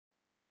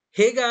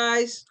Hey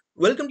guys,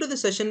 welcome to the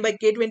session by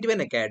K21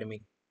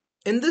 Academy.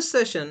 In this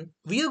session,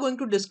 we are going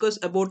to discuss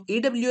about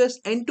AWS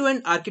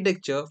end-to-end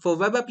architecture for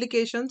web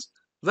applications,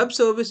 web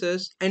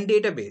services, and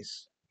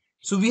database.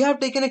 So we have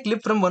taken a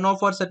clip from one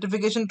of our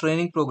certification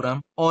training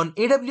program on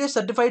AWS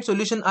Certified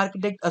Solution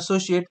Architect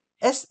Associate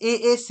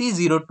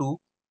SAAC02.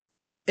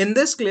 In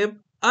this clip,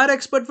 our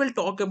expert will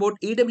talk about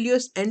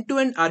AWS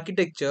end-to-end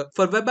architecture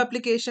for web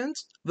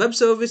applications, web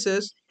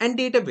services, and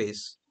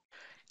database.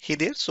 Hey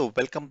there, so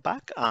welcome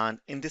back. And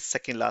in this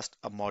second last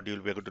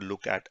module, we're going to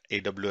look at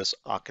AWS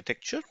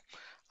architecture.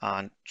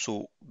 And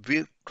so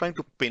we're trying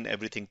to pin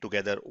everything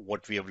together,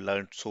 what we have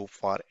learned so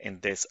far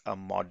in this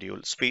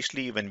module,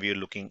 especially when we are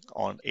looking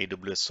on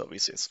AWS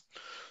services.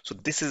 So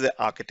this is the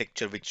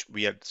architecture which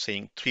we are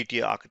saying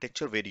three-tier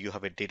architecture, where you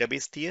have a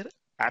database tier,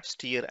 apps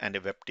tier, and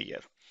a web tier.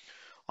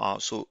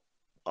 So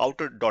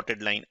outer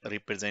dotted line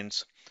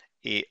represents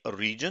a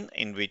region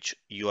in which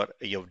you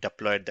have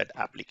deployed that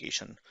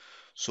application.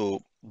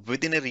 So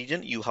within a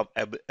region, you have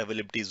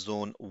availability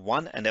zone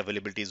 1 and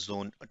availability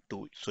zone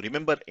 2. So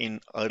remember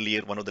in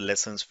earlier one of the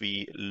lessons,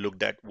 we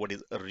looked at what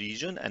is a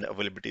region and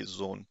availability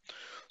zone.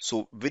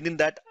 So within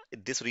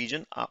this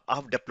region,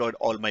 I've deployed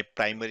all my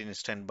primary and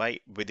standby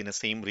within the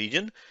same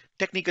region.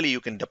 Technically, you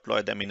can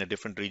deploy them in a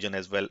different region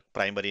as well,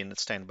 primary and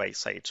standby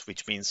sites,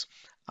 which means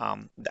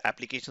the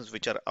applications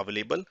which are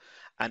available.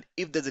 And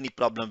if there's any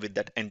problem with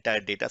that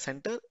entire data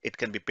center, it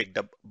can be picked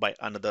up by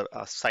another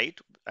site.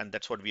 And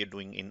that's what we are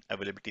doing in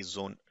availability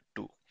zone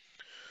 2.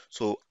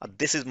 So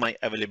this is my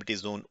availability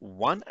zone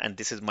 1, and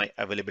this is my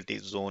availability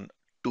zone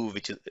 2,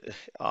 which is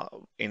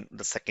in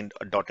the second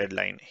dotted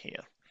line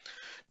here.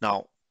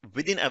 Now,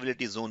 within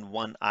availability zone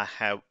 1, I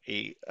have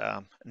a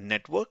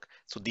network.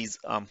 So these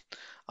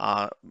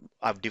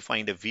I've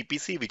defined a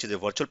VPC, which is a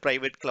virtual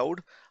private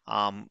cloud.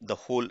 The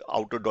whole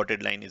outer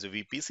dotted line is a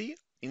VPC.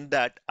 In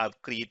that,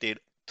 I've created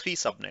three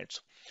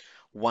subnets.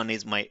 One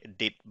is my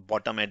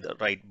bottom at the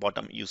right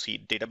bottom, you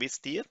see database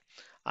tier.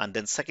 And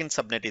then second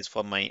subnet is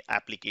for my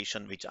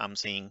application, which I'm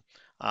saying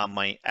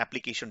my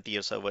application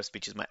tier servers,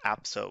 which is my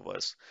app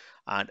servers.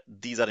 And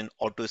these are in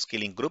auto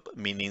scaling group,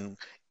 meaning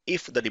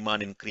if the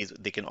demand increase,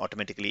 they can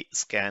automatically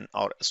scan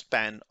or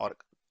span or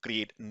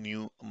create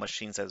new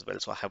machines as well.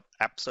 So I have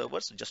app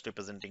servers, just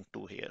representing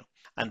two here.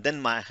 And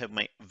then I have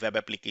my web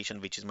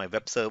application, which is my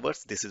web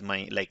servers. This is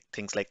my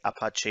things like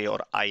Apache or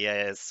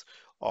IIS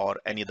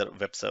or any other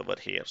web server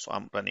here. So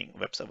I'm running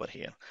web server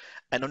here.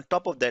 And on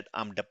top of that,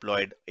 I'm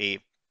deployed a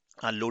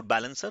load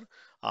balancer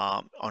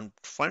on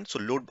front. So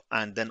load,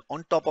 and then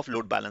on top of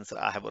load balancer,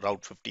 I have a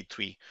Route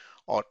 53,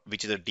 or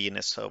which is a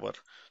DNS server.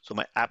 So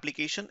my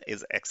application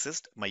is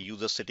accessed, my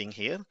user sitting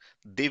here.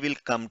 They will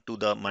come to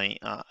the my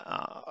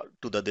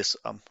to the this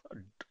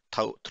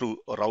through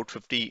Route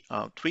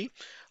 53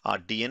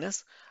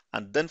 DNS,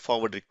 and then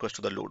forward request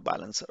to the load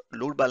balancer.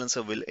 Load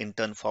balancer will in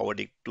turn forward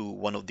it to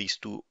one of these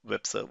two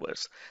web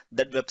servers.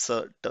 That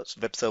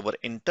web server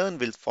in turn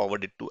will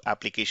forward it to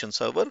application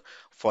server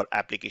for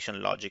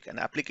application logic, and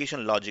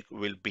application logic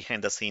will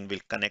behind the scene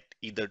will connect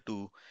either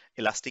to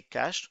Elastic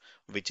Cache,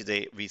 which is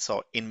a we saw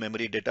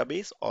in-memory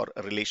database or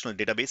a relational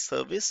database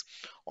service,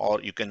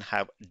 or you can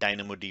have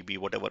DynamoDB,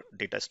 whatever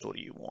data store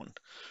you want.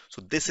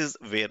 So this is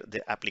where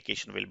the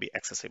application will be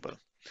accessible.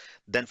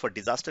 Then for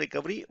disaster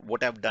recovery,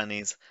 what I've done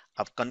is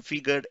I've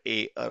configured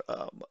a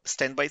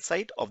standby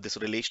site of this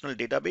relational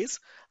database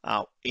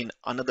in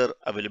another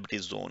availability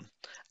zone.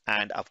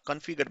 And I've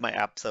configured my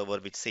app server,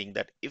 which saying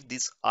that if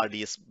this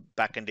RDS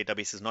backend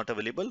database is not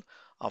available,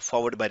 I'll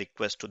forward my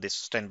request to this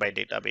standby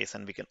database,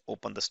 and we can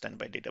open the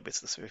standby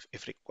databases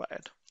if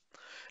required.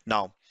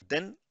 Now,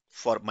 then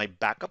for my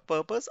backup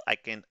purpose, I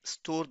can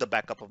store the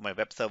backup of my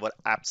web server,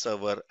 app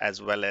server,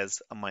 as well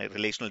as my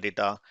relational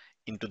data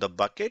into the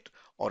bucket,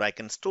 or I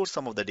can store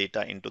some of the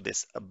data into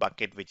this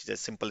bucket, which is a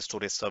simple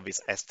storage service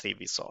S3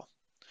 we saw.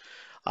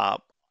 Uh,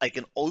 I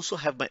can also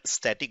have my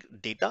static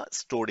data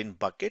stored in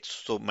buckets.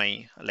 So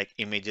my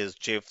images,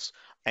 GIFs,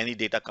 any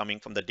data coming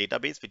from the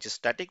database, which is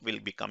static, will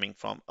be coming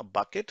from a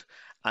bucket,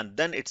 and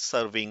then it's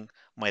serving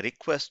my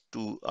request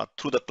to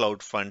through the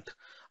CloudFront,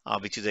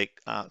 which is a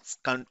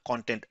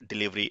content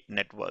delivery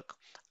network,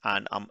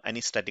 and any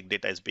static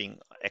data is being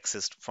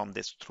accessed from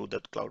this through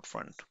the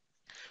CloudFront.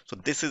 So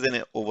this is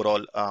an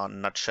overall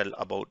nutshell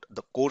about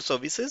the core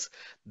services.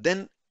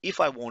 Then if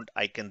I want,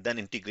 I can then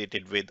integrate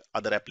it with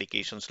other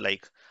applications,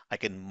 like I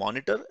can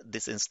monitor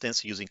this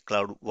instance using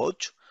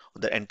CloudWatch,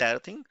 the entire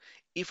thing.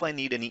 If I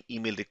need any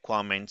email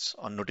requirements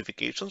or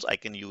notifications, I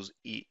can use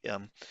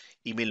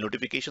email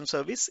notification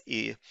service,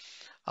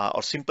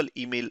 or simple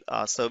email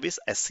service,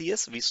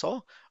 SCS we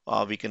saw.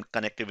 We can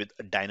connect it with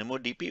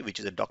DynamoDB, which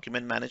is a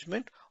document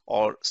management,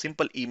 or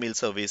simple email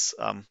service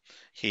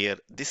here.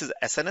 This is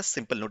SNS,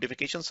 simple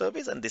notification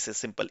service, and this is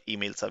simple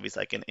email service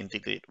I can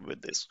integrate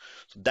with this.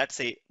 So that's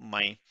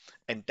my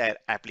entire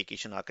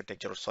application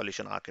architecture or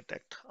solution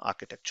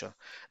architecture.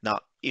 Now,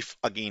 if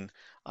again,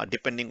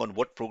 depending on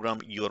what program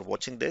you are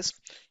watching this,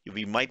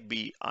 we might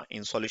be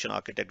in solution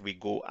architect, we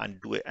go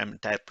and do an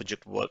entire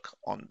project work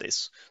on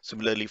this.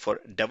 Similarly for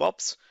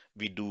DevOps,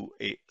 we do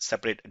a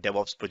separate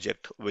DevOps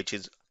project, which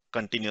is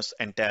continuous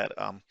entire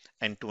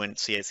end-to-end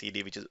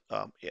CI/CD, which is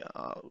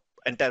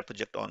entire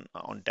project on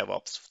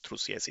DevOps through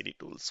CI/CD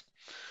tools.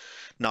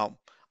 Now,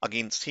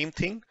 again, same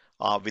thing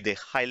with a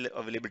high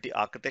availability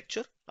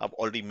architecture. I've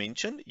already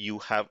mentioned you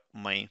have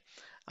my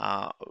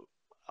uh,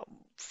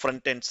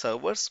 front-end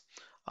servers,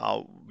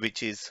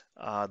 which is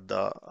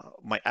the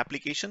my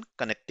application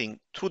connecting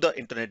through the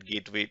internet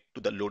gateway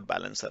to the load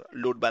balancer.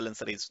 Load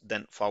balancer is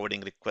then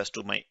forwarding request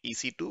to my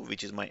EC2,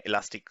 which is my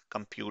elastic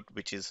compute,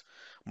 which is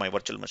my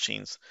virtual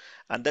machines,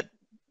 and that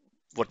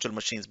virtual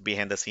machines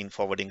behind the scene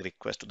forwarding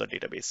request to the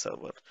database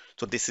server.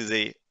 So this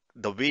is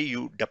the way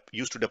you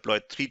used to deploy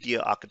three-tier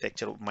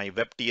architecture, my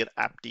web tier,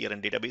 app tier,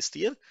 and database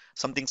tier.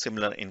 Something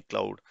similar in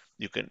cloud,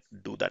 you can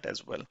do that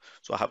as well.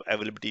 So I have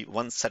availability,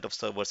 one set of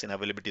servers in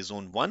availability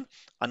zone 1,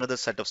 another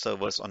set of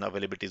servers on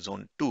availability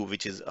zone 2,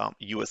 which is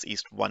US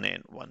East 1A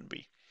and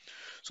 1B.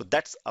 So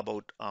that's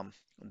about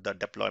the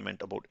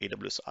deployment about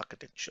AWS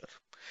architecture.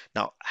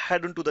 Now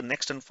head on to the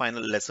next and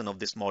final lesson of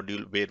this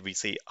module, where we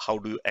say how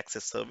do you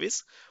access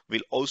service.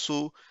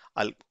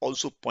 I'll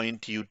also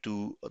point you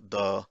to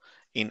the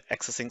in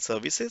accessing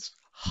services.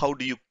 How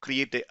do you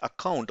create an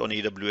account on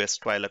AWS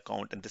trial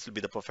account? And this will be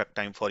the perfect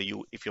time for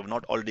you. If you have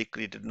not already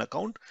created an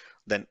account,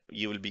 then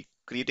you will be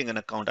creating an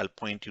account. I'll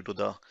point you to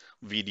the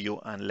video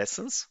and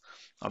lessons,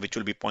 which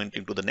will be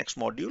pointing to the next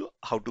module,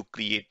 how to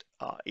create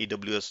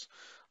AWS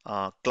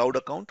cloud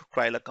account,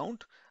 trial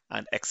account,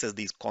 and access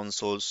these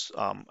consoles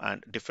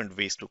and different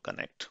ways to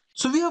connect.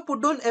 So we have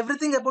put down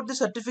everything about the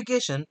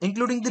certification,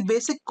 including the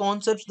basic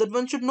concepts that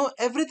one should know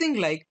everything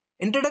like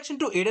introduction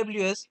to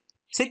AWS,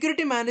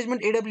 security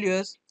management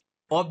AWS,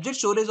 object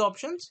storage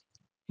options,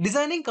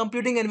 designing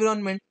computing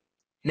environment,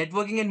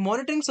 networking and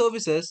monitoring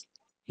services,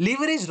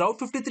 leverage Route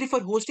 53 for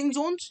hosting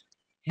zones,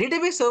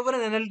 database server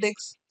and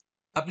analytics,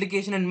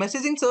 application and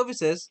messaging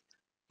services,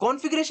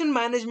 configuration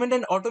management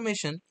and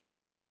automation,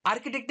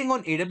 architecting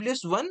on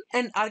AWS 1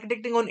 and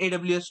architecting on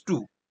AWS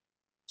 2.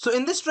 So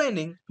in this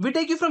training, we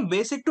take you from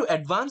basic to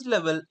advanced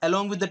level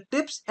along with the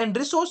tips and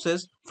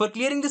resources for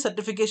clearing the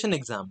certification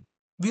exam.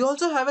 We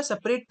also have a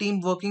separate team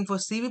working for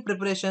CV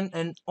preparation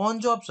and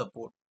on-job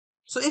support.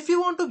 So if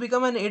you want to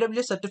become an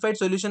AWS Certified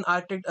Solution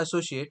Architect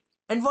Associate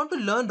and want to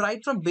learn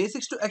right from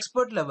basics to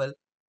expert level,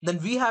 then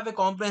we have a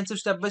comprehensive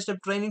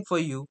step-by-step training for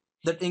you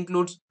that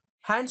includes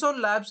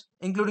hands-on labs,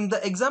 including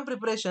the exam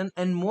preparation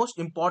and most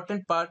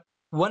important part,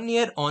 1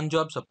 year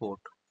on-job support.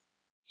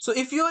 So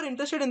if you are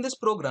interested in this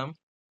program,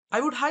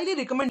 I would highly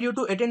recommend you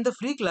to attend the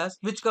free class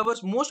which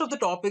covers most of the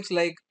topics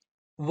like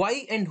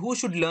why and who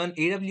should learn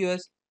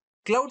AWS,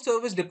 cloud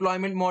service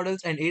deployment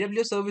models and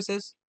AWS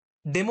services,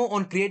 demo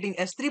on creating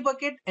S3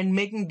 bucket and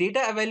making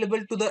data available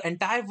to the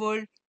entire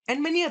world,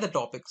 and many other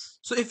topics.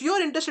 So if you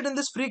are interested in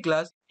this free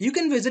class, you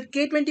can visit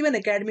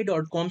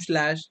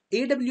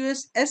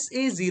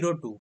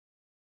k21academy.com/AWSSA02.